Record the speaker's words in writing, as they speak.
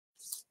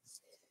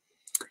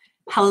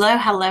Hello,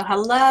 hello,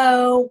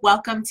 hello.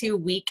 Welcome to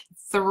week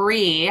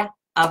 3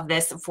 of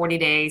this 40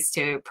 days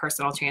to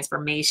personal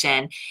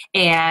transformation.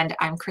 And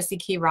I'm Chrissy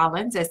Key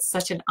Rollins. It's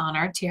such an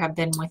honor to have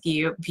been with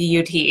you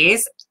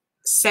beauties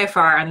so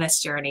far on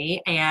this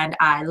journey. And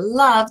I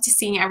loved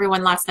seeing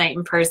everyone last night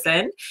in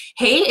person.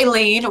 Hey,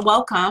 Elaine,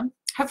 welcome.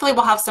 Hopefully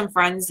we'll have some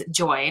friends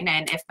join,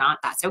 and if not,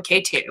 that's okay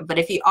too. But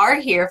if you are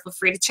here, feel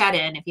free to chat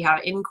in. If you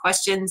have any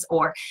questions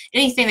or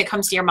anything that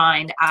comes to your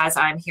mind as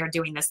I'm here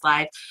doing this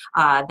live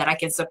that I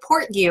can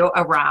support you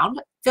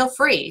around, feel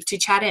free to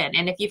chat in.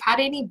 And if you've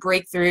had any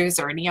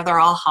breakthroughs or any other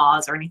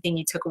ahas or anything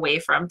you took away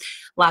from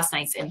last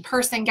night's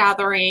in-person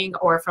gathering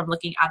or from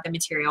looking at the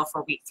material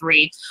for week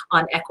 3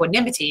 on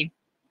equanimity,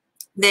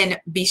 then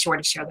be sure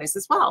to share those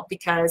as well,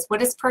 because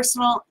what is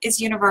personal is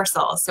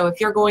universal. So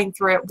if you're going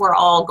through it, we're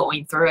all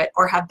going through it,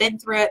 or have been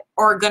through it,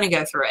 or going to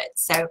go through it.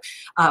 So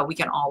we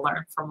can all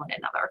learn from one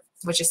another,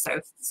 which is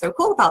so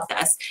cool about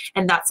this.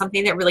 And that's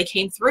something that really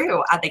came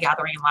through at the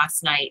gathering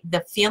last night,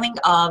 the feeling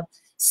of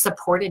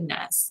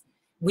supportedness.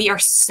 We are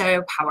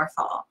so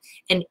powerful,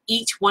 and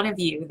each one of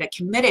you that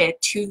committed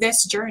to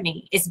this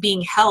journey is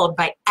being held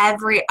by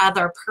every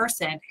other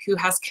person who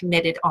has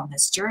committed on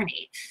this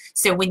journey.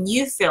 So when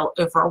you feel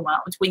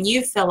overwhelmed, when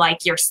you feel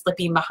like you're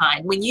slipping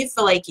behind, when you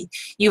feel like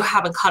you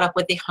haven't caught up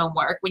with the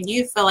homework, when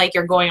you feel like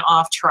you're going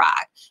off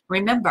track,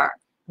 remember,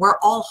 we're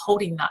all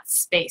holding that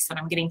space. And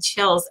I'm getting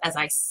chills as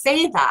I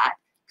say that,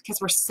 because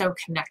we're so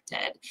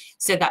connected.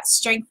 So that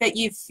strength that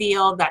you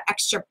feel, that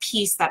extra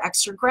peace, that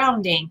extra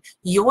grounding,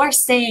 you're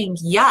saying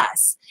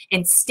yes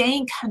and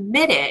staying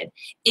committed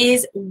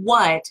is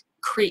what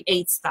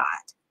creates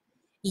that.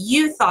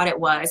 You thought it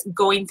was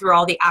going through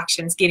all the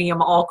actions, getting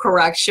them all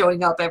correct,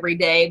 showing up every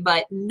day,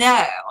 but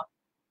no,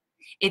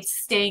 it's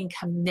staying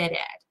committed.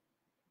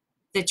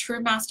 The true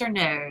master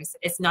knows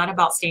it's not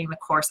about staying the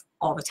course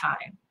all the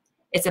time.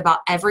 It's about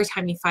every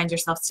time you find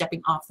yourself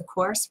stepping off the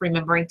course,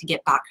 remembering to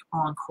get back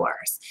on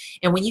course.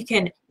 And when you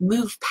can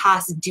move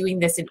past doing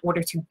this in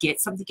order to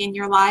get something in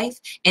your life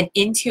and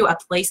into a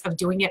place of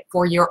doing it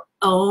for your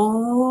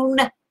own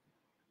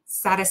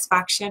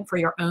satisfaction, for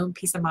your own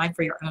peace of mind,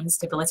 for your own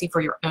stability,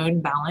 for your own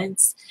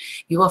balance,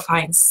 you will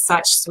find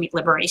such sweet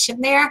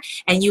liberation there.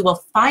 And you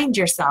will find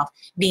yourself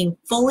being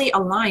fully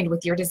aligned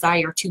with your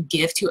desire to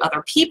give to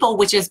other people,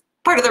 which is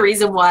part of the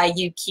reason why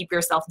you keep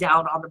yourself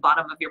down on the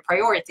bottom of your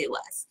priority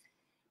list.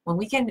 When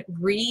we can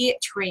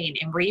retrain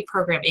and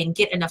reprogram and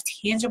get enough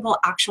tangible,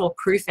 actual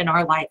proof in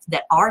our life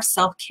that our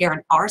self-care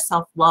and our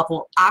self-love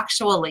will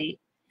actually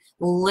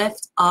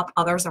lift up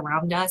others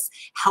around us,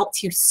 help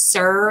to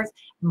serve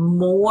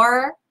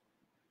more,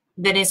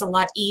 then it's a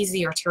lot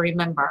easier to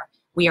remember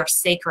we are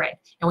sacred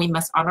and we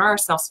must honor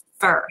ourselves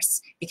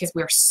first, because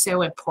we are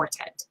so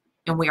important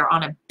and we are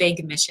on a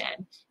big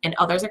mission and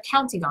others are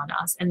counting on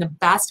us. And the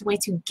best way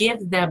to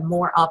give them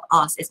more of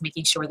us is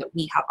making sure that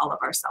we have all of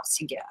ourselves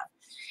to give.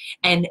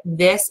 And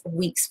this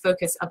week's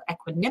focus of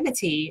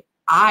equanimity,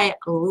 I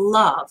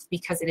love,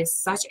 because it is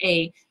such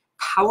a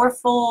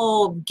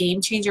powerful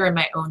game changer in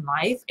my own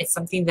life. It's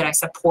something that I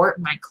support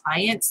my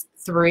clients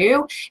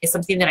through. It's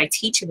something that I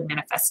teach in the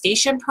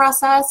manifestation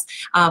process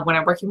when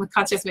I'm working with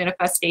conscious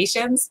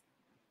manifestations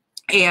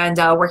and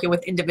working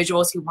with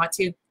individuals who want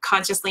to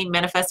consciously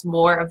manifest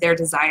more of their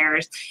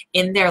desires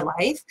in their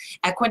life.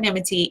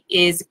 Equanimity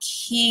is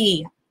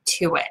key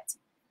to it.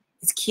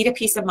 It's key to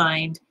peace of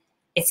mind.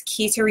 It's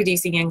key to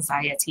reducing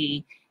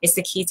anxiety. It's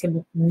the key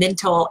to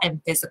mental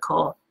and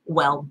physical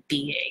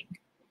well-being.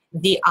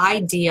 The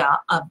idea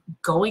of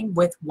going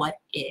with what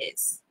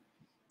is,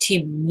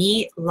 to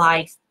meet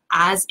life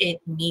as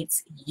it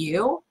meets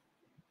you,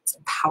 it's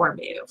a power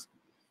move.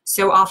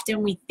 So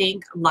often we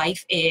think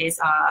life is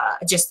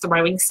just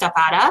throwing stuff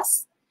at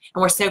us,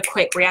 and we're so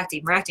quick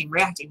reacting, that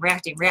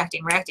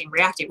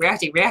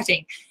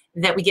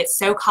we get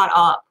so caught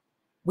up,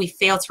 we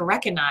fail to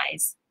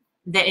recognize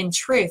that in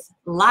truth,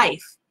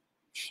 life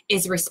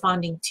is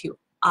responding to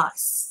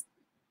us.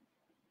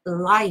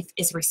 Life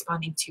is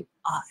responding to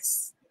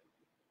us.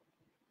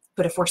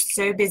 But if we're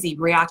so busy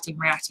reacting,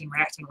 we're going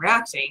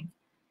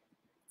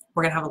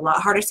to have a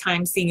lot harder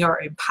time seeing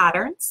our own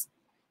patterns.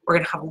 We're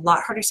going to have a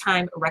lot harder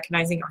time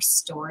recognizing our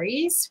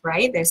stories,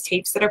 right? Those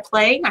tapes that are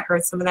playing. I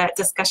heard some of that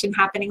discussion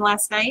happening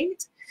last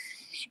night.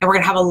 And we're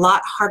going to have a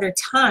lot harder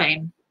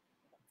time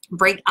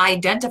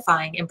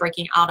identifying and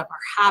breaking out of our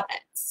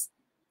habits,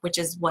 which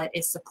is what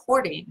is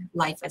supporting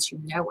life as you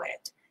know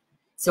it.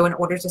 So in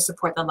order to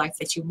support the life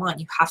that you want,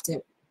 you have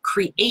to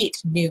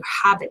create new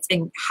habits,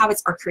 and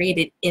habits are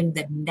created in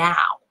the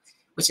now,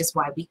 which is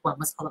why week 1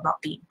 was all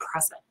about being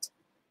present.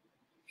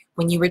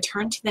 When you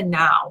return to the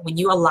now, when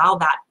you allow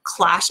that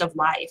clash of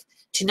life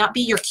to not be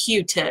your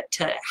cue to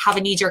have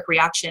a knee-jerk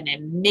reaction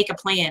and make a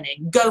plan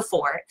and go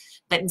for it,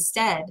 but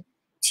instead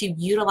to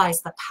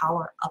utilize the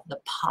power of the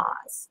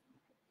pause,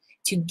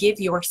 to give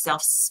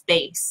yourself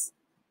space,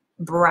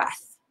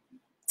 breath,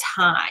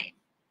 time.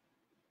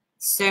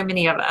 So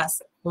many of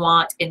us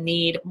want and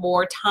need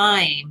more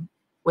time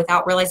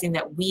without realizing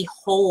that we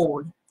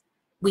hold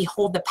We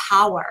hold the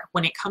power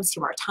when it comes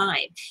to our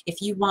time.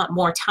 If you want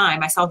more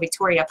time, I saw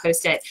Victoria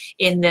post it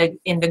in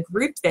the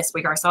group this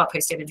week, or I saw it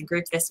posted in the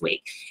group this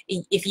week.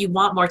 If you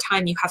want more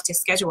time, you have to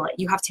schedule it.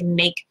 You have to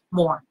make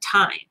more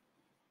time.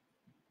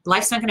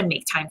 Life's not going to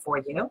make time for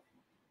you.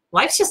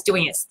 Life's just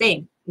doing its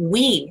thing.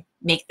 We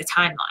make the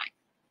timeline.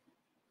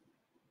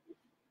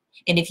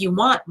 And if you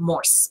want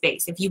more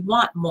space, if you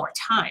want more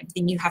time,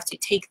 then you have to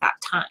take that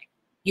time.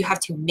 You have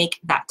to make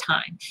that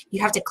time. You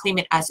have to claim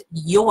it as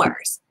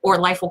yours, or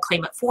life will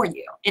claim it for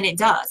you. And it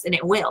does, and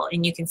it will,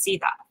 and you can see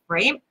that,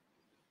 right?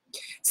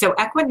 So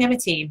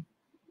equanimity,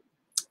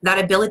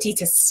 that ability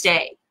to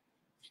stay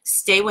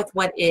with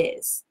what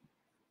is,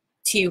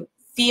 to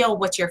feel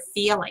what you're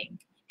feeling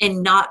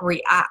and not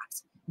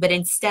react, but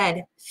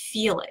instead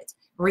feel it,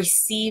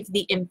 receive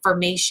the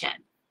information,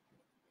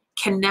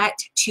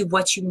 connect to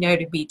what you know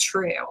to be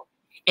true,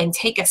 and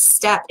take a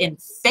step in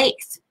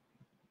faith.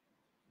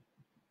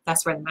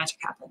 That's where the magic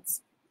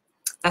happens.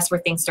 That's where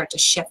things start to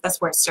shift.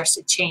 That's where it starts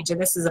to change. And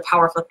this is a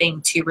powerful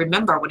thing to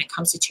remember when it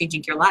comes to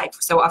changing your life.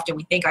 So often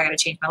we think, I got to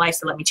change my life,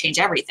 so let me change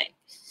everything.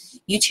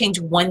 You change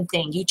one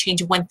thing, you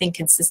change one thing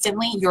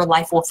consistently, your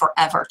life will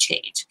forever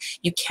change.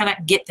 You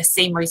cannot get the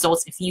same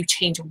results if you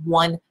change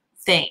one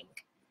thing.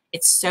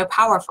 It's so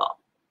powerful.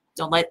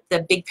 Don't let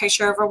the big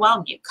picture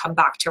overwhelm you. Come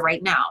back to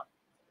right now.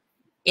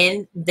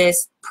 In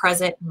this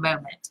present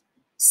moment,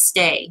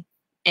 stay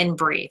and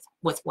breathe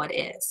with what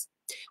is.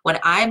 When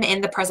I'm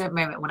in the present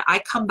moment, when I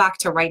come back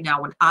to right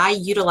now, when I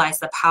utilize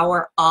the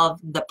power of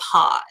the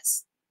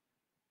pause,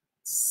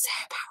 so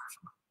powerful.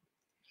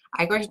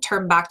 I can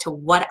return back to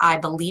what I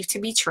believe to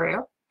be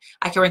true.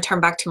 I can return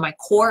back to my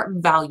core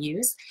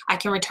values. I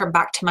can return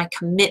back to my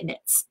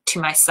commitments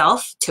to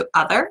myself, to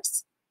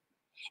others.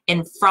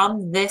 And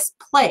from this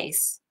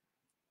place,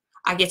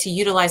 I get to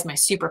utilize my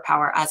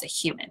superpower as a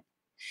human.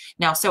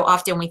 Now, so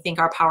often we think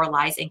our power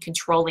lies in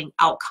controlling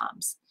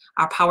outcomes.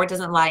 Our power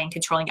doesn't lie in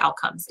controlling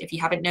outcomes. If you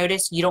haven't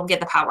noticed, you don't get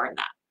the power in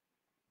that.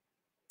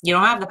 You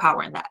don't have the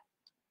power in that.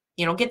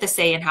 You don't get the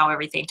say in how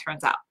everything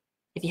turns out.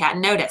 If you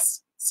hadn't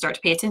noticed, start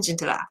to pay attention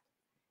to that.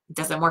 It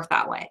doesn't work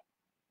that way.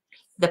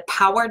 The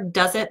power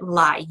doesn't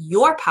lie.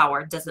 Your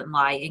power doesn't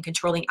lie in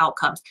controlling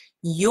outcomes.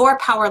 Your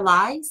power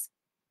lies,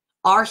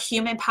 our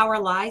human power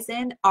lies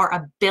in our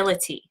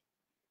ability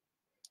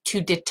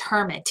to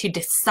determine, to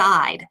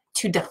decide,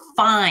 to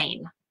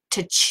define,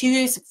 to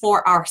choose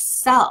for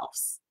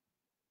ourselves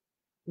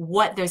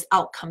what those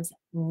outcomes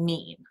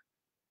mean.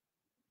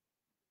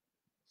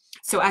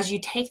 So as you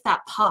take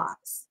that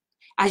pause,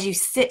 as you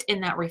sit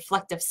in that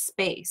reflective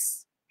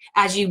space,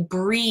 as you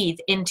breathe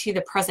into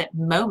the present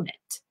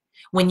moment,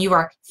 when you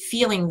are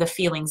feeling the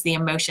feelings, the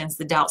emotions,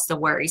 the doubts, the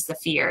worries, the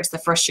fears, the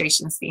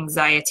frustrations, the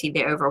anxiety,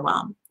 the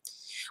overwhelm,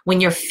 when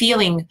you're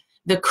feeling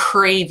the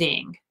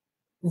craving,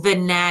 the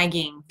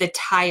nagging, the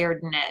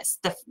tiredness,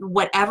 the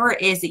whatever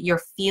it is that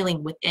you're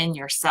feeling within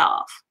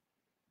yourself,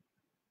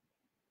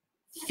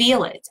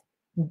 feel it,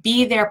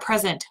 be there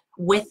present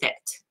with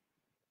it,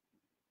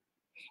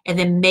 and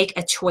then make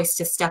a choice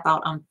to step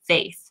out on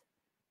faith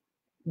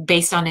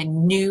based on a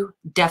new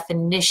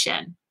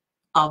definition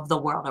of the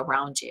world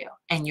around you,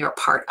 and you're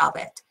part of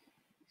it.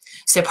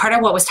 So part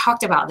of what was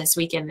talked about this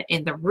week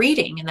in the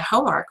reading, in the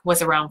homework,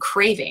 was around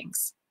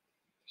cravings,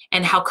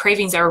 and how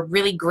cravings are a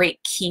really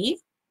great key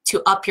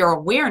to up your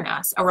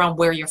awareness around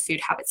where your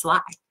food habits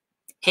lie.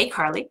 Hey,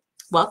 Carly.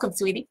 Welcome,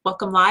 sweetie.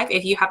 Welcome live.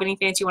 If you have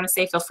anything that you want to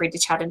say, feel free to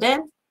chat it in.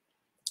 I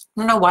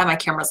don't know why my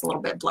camera's a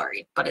little bit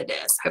blurry, but it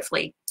is.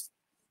 Hopefully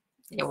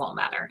it won't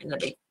matter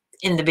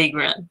in the big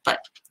room. But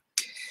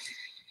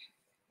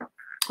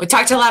we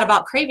talked a lot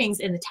about cravings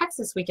in the text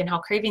this week, and how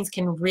cravings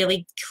can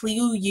really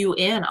clue you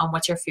in on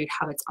what your food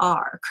habits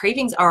are.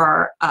 Cravings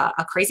are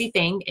a crazy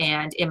thing,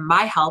 and in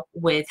my help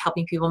with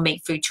helping people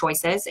make food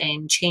choices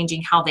and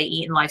changing how they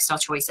eat and lifestyle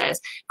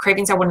choices,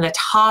 cravings are one of the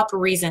top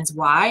reasons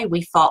why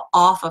we fall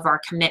off of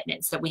our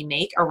commitments that we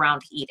make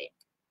around eating.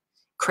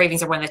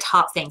 Cravings are one of the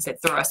top things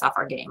that throw us off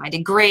our game. I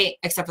did great,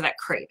 except for that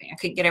craving. I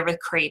couldn't get over the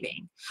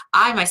craving.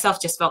 I myself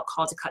just felt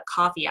called to cut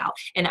coffee out.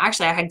 And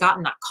actually, I had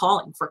gotten that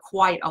calling for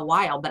quite a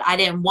while, but I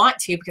didn't want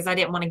to, because I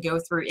didn't want to go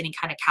through any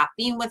kind of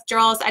caffeine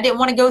withdrawals. I didn't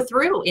want to go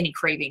through any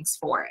cravings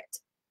for it.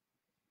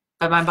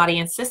 But my body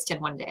insisted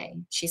one day.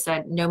 She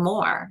said, no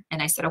more.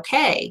 And I said,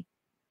 okay.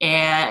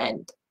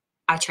 And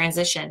I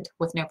transitioned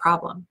with no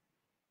problem.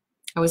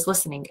 I was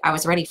listening. I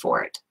was ready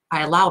for it.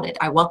 I allowed it.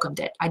 I welcomed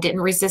it. I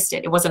didn't resist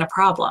it. It wasn't a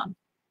problem.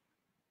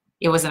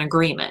 It was an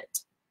agreement.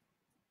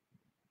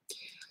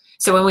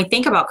 So when we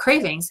think about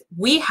cravings,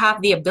 we have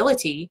the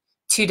ability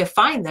to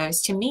define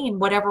those to mean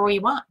whatever we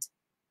want.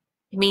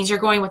 It means you're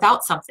going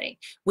without something.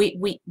 We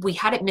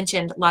had it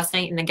mentioned last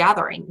night in the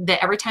gathering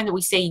that every time that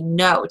we say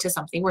no to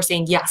something, we're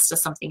saying yes to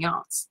something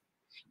else.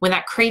 When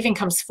that craving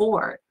comes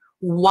forward,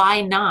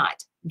 why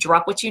not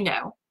drop what you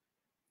know,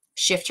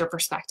 shift your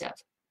perspective,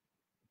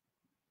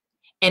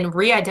 and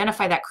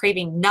re-identify that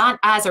craving not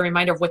as a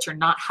reminder of what you're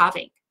not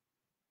having,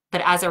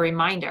 but as a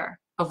reminder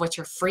of what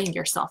you're freeing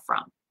yourself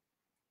from,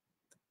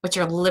 what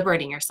you're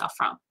liberating yourself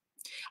from.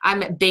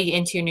 I'm big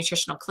into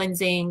nutritional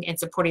cleansing and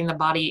supporting the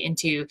body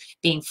into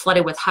being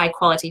flooded with high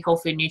quality whole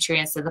food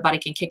nutrients so the body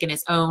can kick in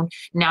its own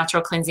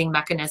natural cleansing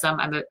mechanism.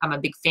 I'm a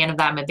big fan of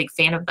that. I'm a big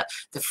fan of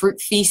the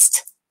fruit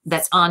feast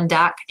that's on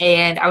deck.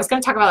 And I was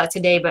going to talk about that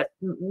today, but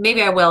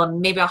maybe I will. And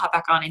maybe I'll hop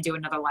back on and do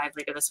another live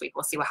later this week.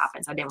 We'll see what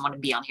happens. I didn't want to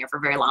be on here for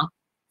very long.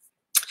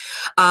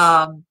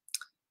 What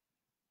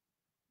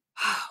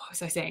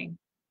was I saying?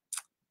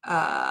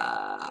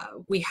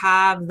 We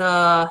have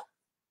the,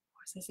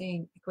 what was I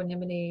saying?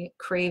 Equanimity,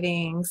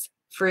 cravings,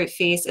 fruit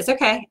feast. It's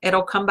okay.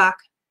 It'll come back.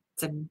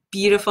 It's a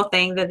beautiful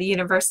thing that the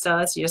universe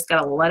does. You just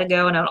got to let it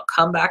go and it'll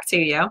come back to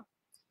you.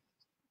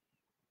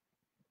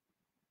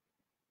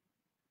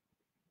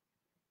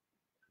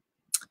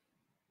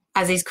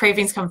 As these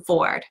cravings come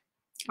forward,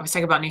 I was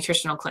talking about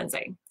nutritional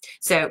cleansing.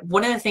 So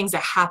one of the things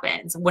that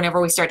happens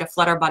whenever we start to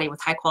flood our body with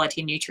high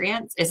quality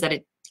nutrients is that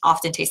it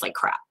often tastes like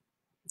crap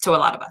to a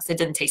lot of us. It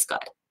doesn't taste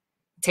good.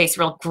 It tastes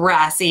real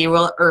grassy,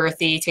 real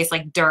earthy, it tastes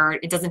like dirt.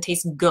 It doesn't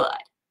taste good.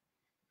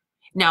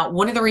 Now,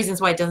 one of the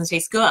reasons why it doesn't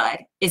taste good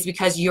is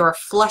because you're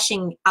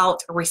flushing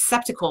out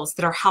receptacles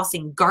that are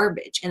housing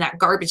garbage, and that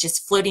garbage is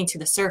floating to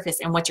the surface,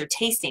 and what you're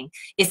tasting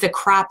is the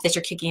crap that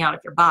you're kicking out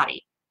of your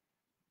body.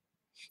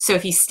 So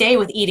if you stay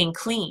with eating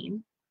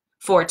clean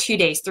for 2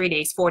 days, 3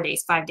 days, 4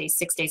 days, 5 days,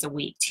 6 days a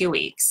week, 2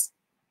 weeks,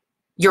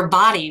 your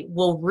body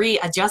will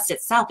readjust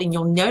itself and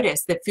you'll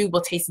notice that food will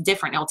taste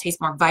different. It'll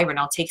taste more vibrant.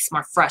 It'll taste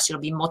more fresh. It'll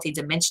be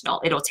multidimensional.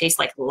 It'll taste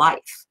like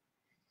life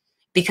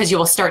because you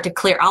will start to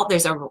clear out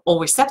those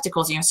old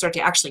receptacles and you'll start to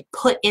actually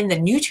put in the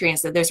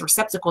nutrients that those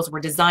receptacles were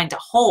designed to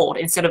hold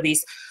instead of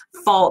these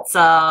false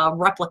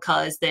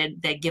replicas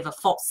that give a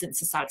false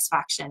sense of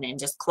satisfaction and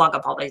just clog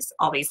up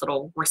all these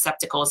little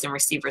receptacles and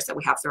receivers that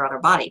we have throughout our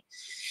body.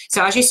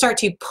 So as you start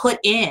to put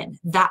in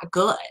that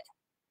good,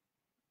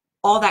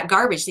 all that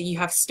garbage that you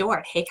have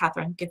stored. Hey,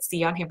 Catherine, good to see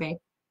you on here, babe.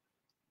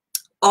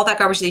 All that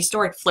garbage that you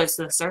stored floats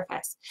to the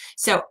surface.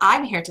 So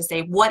I'm here to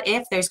say, what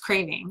if those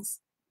cravings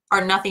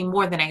are nothing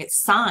more than a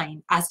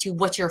sign as to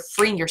what you're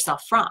freeing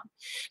yourself from?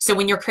 So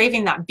when you're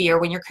craving that beer,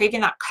 when you're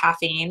craving that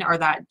caffeine or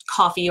that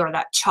coffee or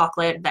that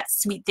chocolate, that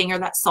sweet thing or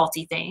that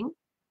salty thing,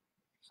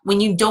 when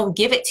you don't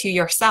give it to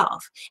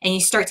yourself and you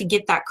start to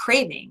get that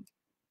craving,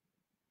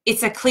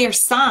 it's a clear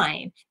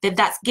sign that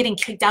that's getting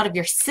kicked out of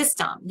your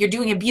system. You're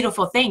doing a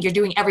beautiful thing. You're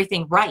doing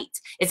everything right.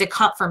 It's a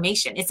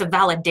confirmation. It's a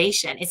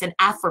validation. It's an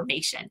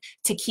affirmation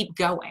to keep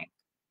going.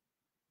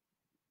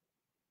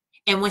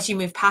 And once you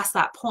move past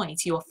that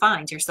point, you will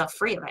find yourself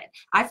free of it.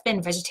 I've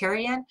been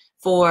vegetarian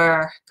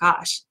for,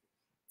 gosh,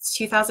 it's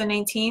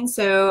 2019,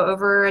 so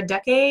over a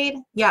decade.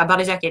 Yeah,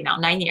 about a decade now,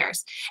 9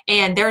 years.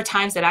 And there are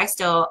times that I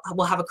still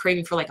will have a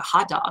craving for like a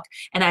hot dog.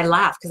 And I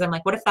laugh because I'm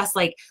like, what if that's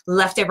like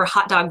leftover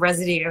hot dog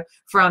residue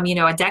from, you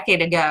know, a decade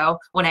ago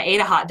when I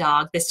ate a hot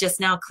dog that's just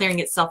now clearing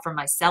itself from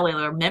my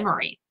cellular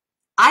memory?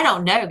 I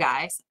don't know,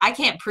 guys. I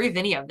can't prove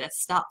any of this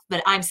stuff,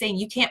 but I'm saying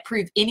you can't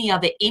prove any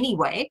of it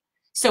anyway.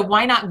 So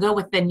why not go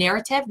with the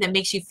narrative that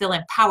makes you feel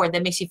empowered,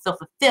 that makes you feel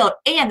fulfilled,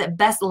 and that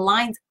best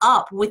lines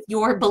up with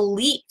your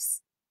beliefs?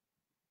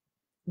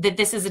 That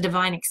this is a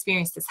divine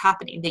experience that's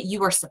happening, that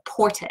you are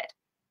supported,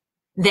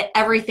 that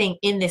everything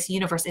in this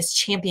universe is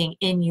championing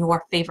in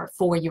your favor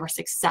for your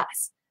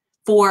success,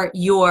 for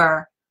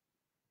your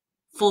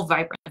full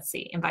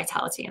vibrancy and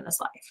vitality in this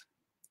life.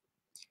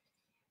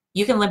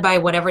 You can live by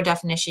whatever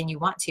definition you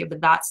want to, but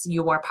that's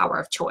your power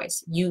of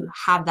choice. You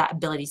have that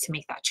ability to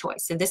make that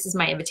choice. So this is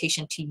my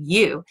invitation to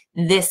you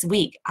this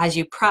week as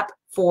you prep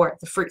for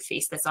the fruit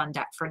feast that's on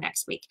deck for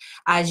next week,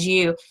 as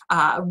you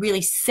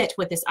really sit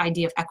with this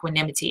idea of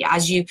equanimity,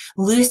 as you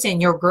loosen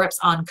your grips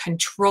on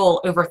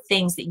control over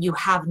things that you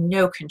have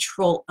no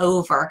control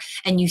over,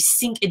 and you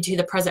sink into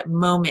the present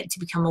moment to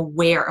become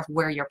aware of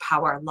where your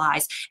power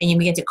lies, and you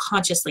begin to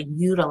consciously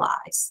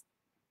utilize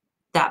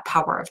that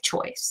power of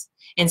choice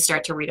and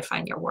start to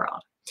redefine your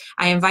world.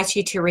 I invite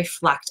you to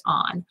reflect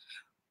on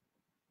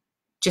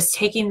just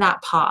taking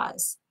that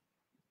pause.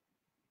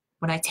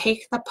 When I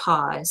take the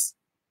pause,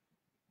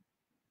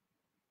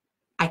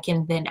 I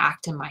can then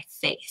act in my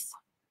faith.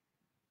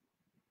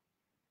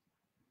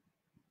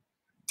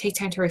 Take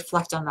time to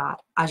reflect on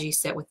that as you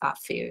sit with that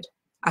food,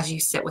 as you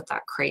sit with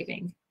that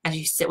craving, as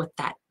you sit with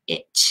that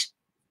itch,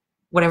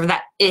 whatever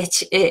that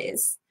itch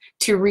is,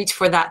 to reach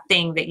for that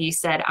thing that you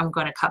said, I'm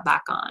going to cut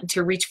back on,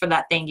 to reach for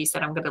that thing you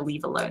said, I'm going to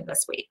leave alone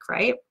this week,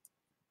 right?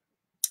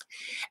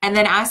 And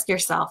then ask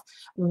yourself,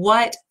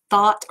 what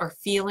thought or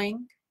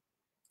feeling,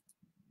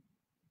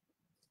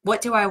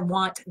 what do I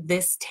want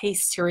this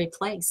taste to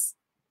replace?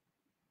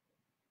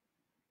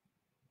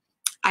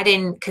 I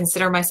didn't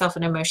consider myself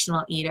an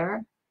emotional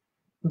eater,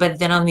 but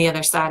then on the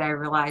other side, I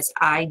realized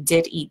I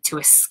did eat to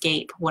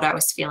escape what I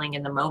was feeling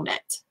in the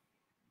moment.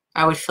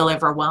 I would feel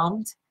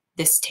overwhelmed.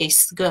 This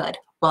tastes good.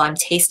 While I'm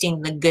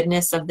tasting the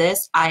goodness of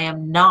this, I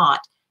am not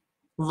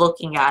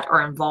looking at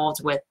or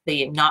involved with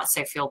the not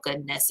so feel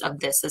goodness of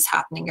this is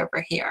happening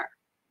over here,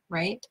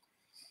 right?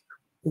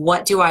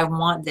 What do I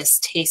want this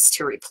taste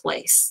to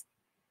replace?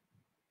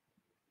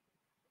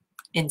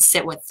 And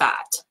sit with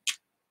that.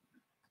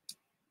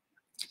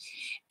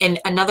 And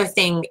another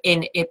thing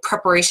in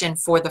preparation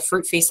for the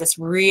fruit feast that's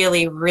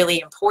really, really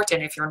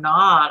important if you're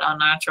not a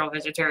natural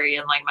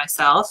vegetarian like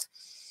myself,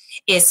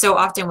 is so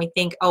often we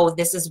think, oh,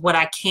 this is what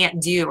I can't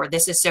do, or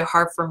this is so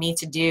hard for me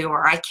to do,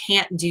 or I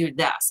can't do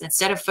this.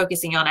 Instead of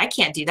focusing on, I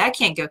can't do that. I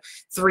can't go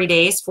 3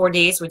 days, 4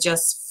 days with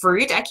just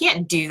fruit. I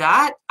can't do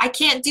that. I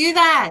can't do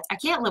that. I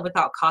can't live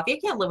without coffee. I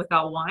can't live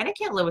without wine. I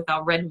can't live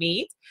without red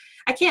meat.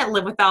 I can't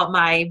live without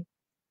my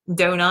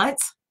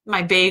donuts,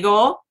 my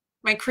bagel,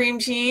 my cream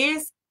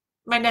cheese,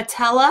 my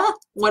Nutella,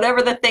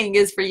 whatever the thing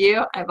is for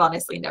you. I've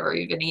honestly never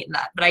even eaten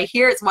that, but I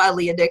hear it's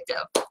wildly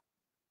addictive.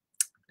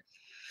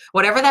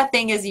 Whatever that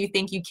thing is you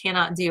think you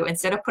cannot do,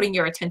 instead of putting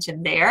your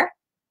attention there,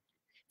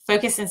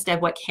 focus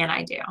instead, what can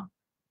I do?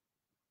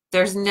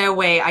 There's no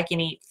way I can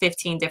eat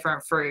 15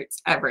 different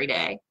fruits every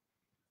day,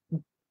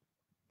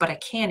 but I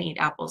can eat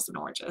apples and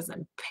oranges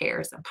and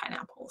pears and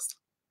pineapples,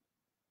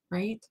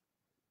 right?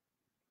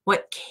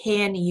 What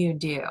can you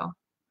do?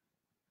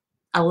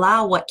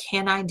 Allow what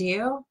can I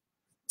do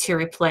to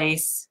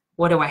replace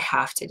what do I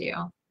have to do?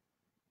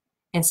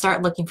 And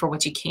start looking for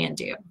what you can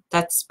do.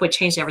 That's what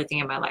changed everything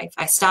in my life.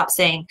 I stopped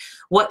saying,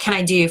 what can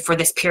I do for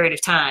this period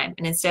of time?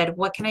 And instead,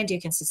 what can I do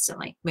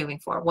consistently moving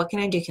forward? What can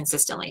I do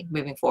consistently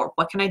moving forward?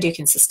 What can I do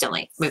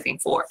consistently moving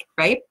forward,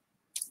 right?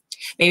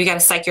 Maybe you got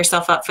to psych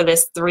yourself up for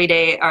this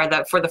 3-day or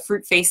for the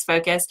fruit face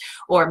focus,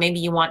 or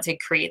maybe you want to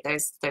create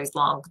those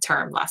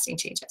long-term lasting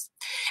changes.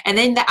 And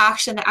then the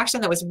action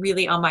that was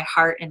really on my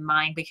heart and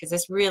mind, because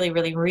this really,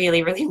 really,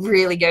 really, really,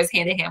 really goes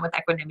hand in hand with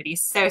equanimity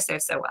so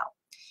well.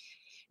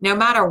 No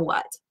matter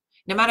what,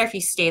 no matter if you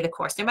stay the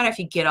course, no matter if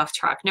you get off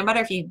track, no matter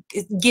if you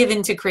give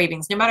into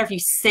cravings, no matter if you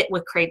sit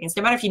with cravings,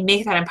 no matter if you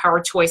make that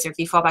empowered choice or if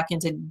you fall back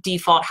into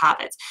default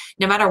habits,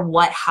 no matter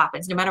what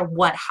happens, no matter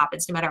what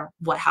happens, no matter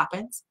what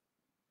happens,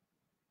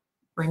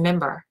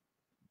 remember,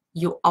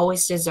 you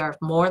always deserve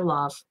more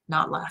love,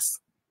 not less.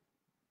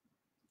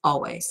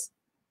 Always.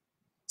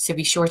 So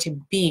be sure to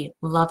be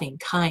loving,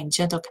 kind,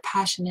 gentle,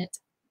 compassionate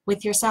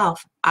with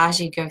yourself as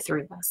you go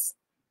through this.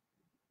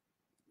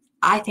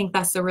 I think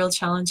that's the real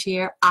challenge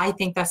here. I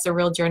think that's the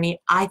real journey.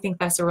 I think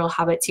that's the real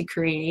habit to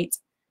create.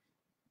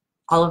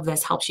 All of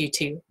this helps you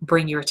to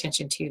bring your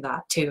attention to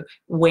that, to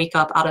wake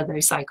up out of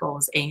those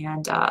cycles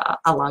and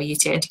allow you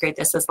to integrate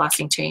this as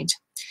lasting change.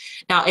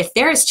 Now, if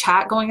there is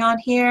chat going on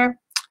here,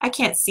 I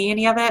can't see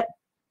any of it.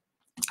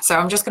 So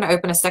I'm just going to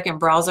open a second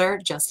browser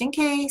just in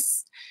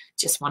case.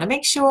 Just want to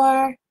make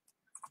sure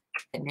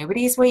that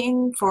nobody's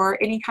waiting for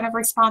any kind of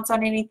response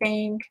on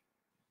anything.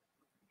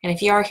 And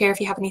if you are here,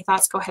 if you have any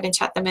thoughts, go ahead and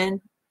chat them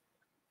in.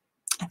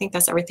 I think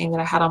that's everything that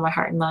I had on my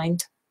heart and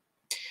mind.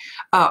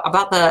 Oh,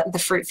 about the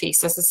fruit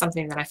feast. This is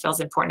something that I feel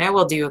is important. I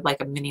will do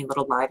like a mini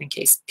little live in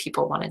case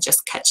people want to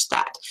just catch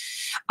that.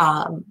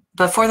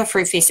 But for the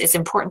fruit feast, it's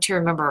important to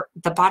remember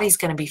the body's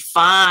going to be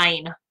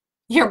fine.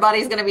 Your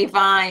body's going to be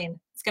fine.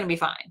 It's going to be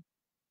fine.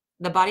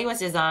 The body was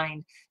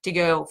designed to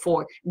go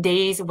for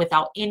days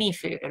without any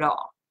food at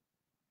all.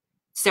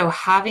 So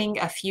having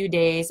a few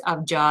days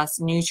of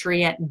just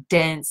nutrient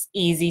dense,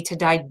 easy to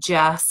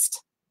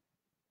digest,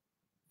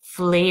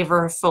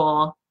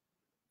 flavorful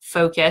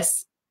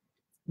focus,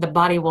 the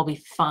body will be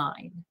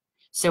fine.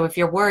 So if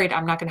you're worried,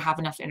 I'm not going to have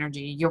enough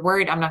energy, you're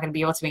worried I'm not going to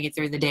be able to make it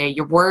through the day,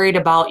 you're worried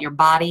about your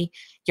body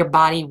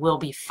will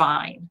be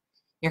fine.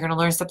 You're going to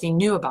learn something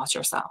new about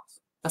yourself.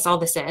 That's all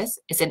this is.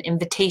 It's an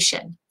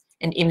invitation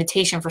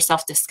for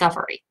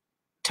self-discovery,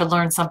 to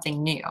learn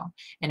something new.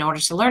 In order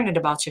to learn it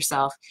about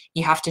yourself,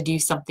 you have to do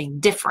something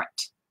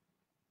different,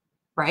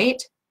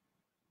 right?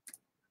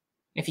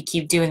 If you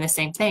keep doing the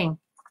same thing,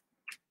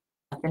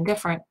 nothing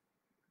different.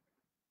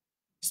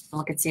 Just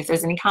look and see if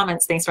there's any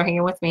comments. Thanks for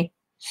hanging with me.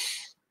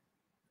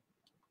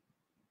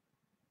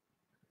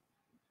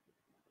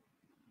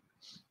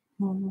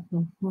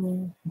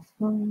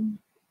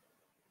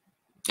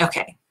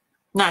 Okay,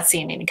 not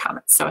seeing any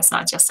comments, so it's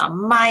not just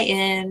on my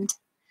end.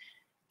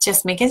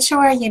 Just making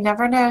sure. You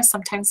never know.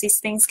 Sometimes these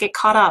things get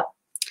caught up.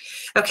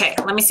 Okay,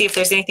 let me see if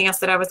there's anything else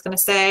that I was going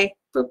to say.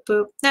 Boop,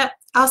 boop. No,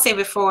 I'll save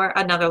it for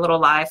another little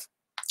live.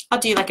 I'll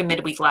do like a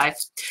midweek live.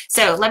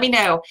 So let me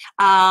know,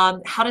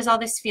 how does all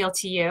this feel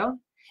to you?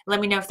 Let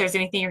me know if there's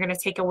anything you're going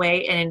to take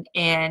away and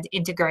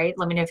integrate.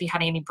 Let me know if you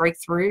had any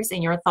breakthroughs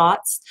in your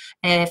thoughts.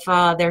 And if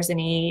there's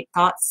any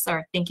thoughts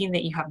or thinking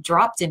that you have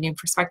dropped and new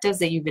perspectives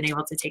that you've been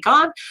able to take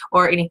on,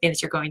 or anything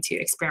that you're going to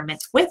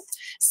experiment with.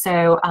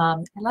 So I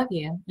love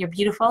you. You're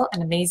beautiful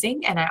and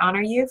amazing. And I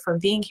honor you for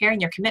being here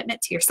and your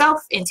commitment to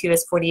yourself into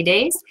this 40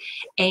 days.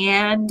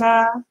 And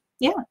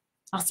yeah,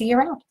 I'll see you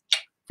around.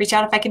 Reach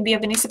out if I can be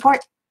of any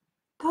support.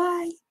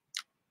 Bye.